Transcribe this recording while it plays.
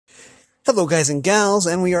Hello guys and gals,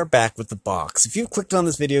 and we are back with the box. If you've clicked on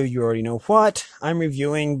this video, you already know what I'm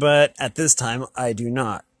reviewing, but at this time, I do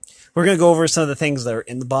not. We're going to go over some of the things that are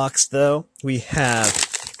in the box, though. We have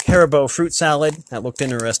Haribo fruit salad. That looked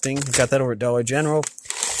interesting. We got that over at Dollar General.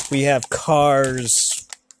 We have Cars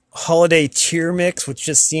holiday cheer mix, which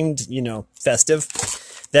just seemed, festive.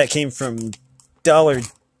 That came from Dollar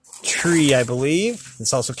Tree, I believe.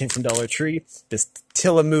 This also came from Dollar Tree. This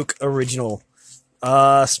Tillamook original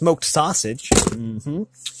smoked sausage.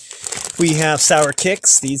 We have sour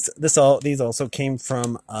kicks. These also came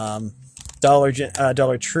from Dollar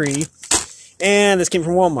Tree, and this came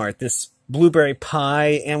from Walmart. This blueberry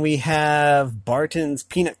pie, and we have Barton's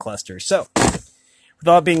peanut cluster. So, with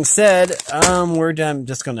all being said, I'm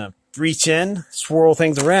just gonna reach in, swirl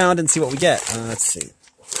things around, and see what we get. Let's see.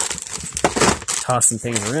 Tossing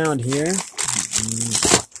things around here.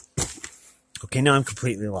 Okay, now I'm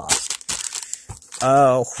completely lost.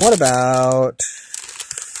 What about,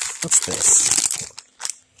 what's this?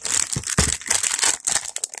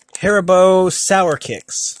 Haribo Sour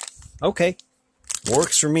Kicks. Okay,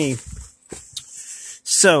 works for me.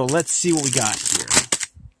 So, let's see what we got here.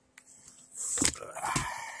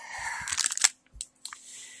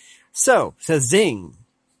 So, it says zing.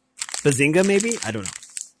 Bazinga, maybe? I don't know.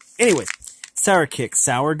 Anyways, Sour Kicks,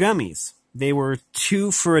 sour gummies. They were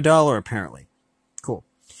 2 for $1, apparently. Cool.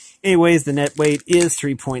 Anyways, the net weight is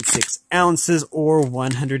 3.6 ounces or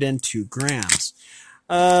 102 grams.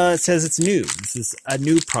 It says it's new. This is a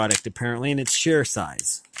new product, apparently, and it's share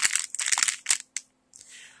size.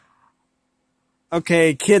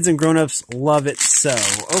 Okay, kids and grown-ups love it so.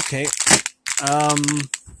 Okay.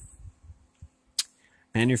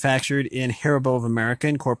 Manufactured in Haribo of America,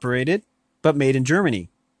 Incorporated, but made in Germany.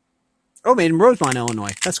 Oh, made in Rosemont,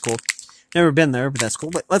 Illinois. That's cool. Never been there, but that's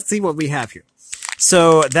cool. But let's see what we have here.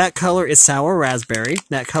 So that color is sour raspberry.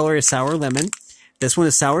 That color is sour lemon. This one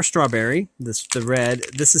is sour strawberry. The red.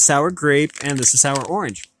 This is sour grape, and this is sour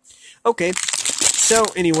orange. Okay. So,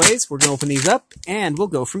 anyways, we're gonna open these up, and we'll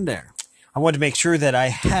go from there. I wanted to make sure that I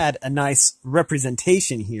had a nice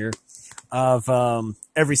representation here of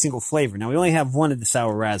every single flavor. Now we only have one of the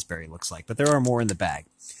sour raspberry, looks like, but there are more in the bag.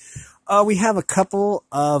 We have a couple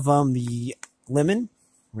of the lemon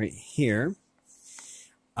right here.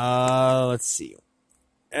 Let's see.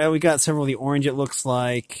 We got several of the orange, it looks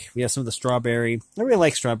like. We have some of the strawberry. I really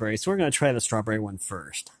like strawberry, so we're going to try the strawberry one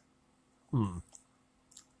first.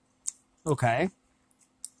 Okay.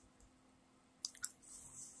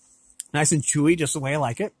 Nice and chewy, just the way I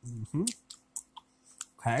like it.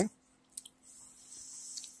 Okay.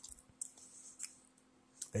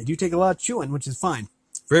 They do take a lot of chewing, which is fine.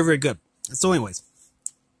 Very, very good. So anyways.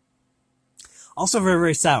 Also very,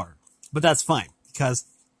 very sour. But that's fine, because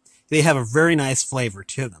they have a very nice flavor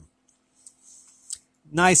to them.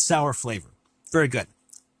 Nice sour flavor. Very good.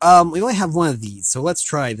 We only have one of these, so let's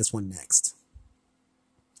try this one next.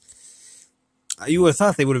 You would have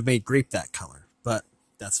thought they would have made grape that color, but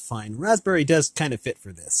that's fine. Raspberry does kind of fit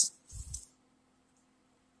for this.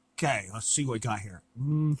 Okay, let's see what we got here.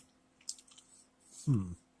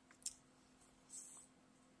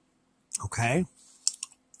 Okay.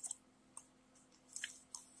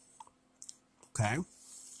 Okay.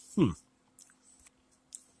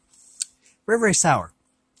 Very, very sour,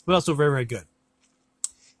 but also very, very good.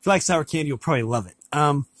 If you like sour candy, you'll probably love it.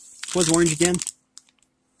 What's orange again?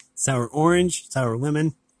 Sour orange, sour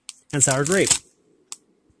lemon, and sour grape.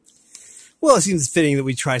 Well, it seems fitting that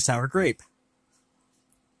we try sour grape.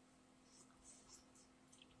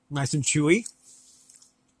 Nice and chewy.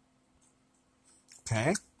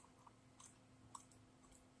 Okay.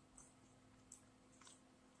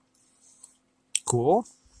 Cool.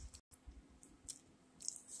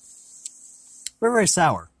 Very, very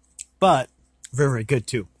sour, but very, very good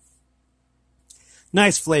too.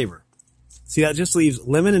 Nice flavor. See, that just leaves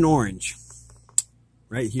lemon and orange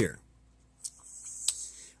right here.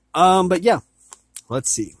 But yeah, let's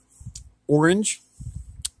see. Orange,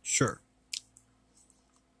 sure.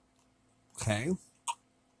 Okay.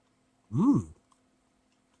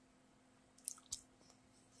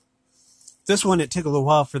 This one, it took a little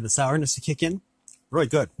while for the sourness to kick in. Really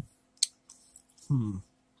good.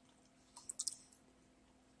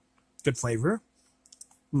 Good flavor.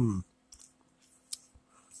 Okay,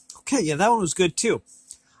 yeah, that one was good too.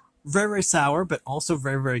 Very, very sour, but also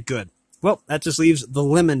very, very good. Well, that just leaves the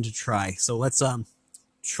lemon to try. So let's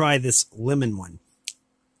try this lemon one.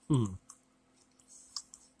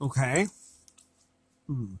 Okay.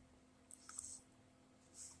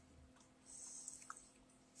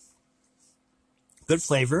 Good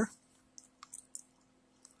flavor.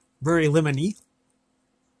 Very lemony.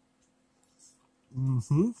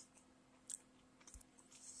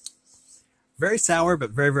 Very sour,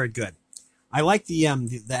 but very, very good. I like the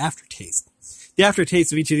aftertaste. The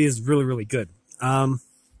aftertaste of each of these is really, really good. But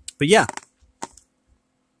yeah,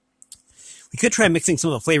 we could try mixing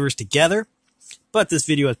some of the flavors together, but this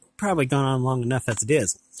video has probably gone on long enough as it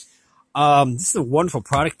is. This is a wonderful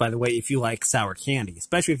product, by the way, if you like sour candy,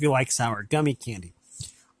 especially if you like sour gummy candy.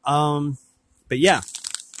 But yeah,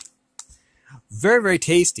 very, very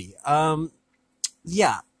tasty.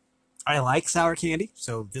 Yeah, I like sour candy,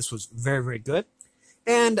 so this was very, very good.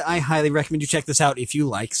 And I highly recommend you check this out if you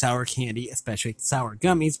like sour candy, especially sour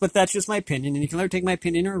gummies, but that's just my opinion, and you can either take my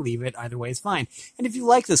opinion or leave it. Either way is fine. And if you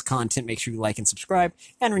like this content, make sure you like and subscribe,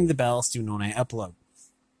 and ring the bell so you know when I upload.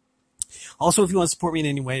 Also, if you want to support me in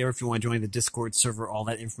any way, or if you want to join the Discord server, all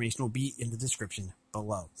that information will be in the description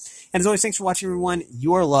below. And as always, thanks for watching, everyone.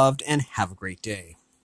 You are loved, and have a great day.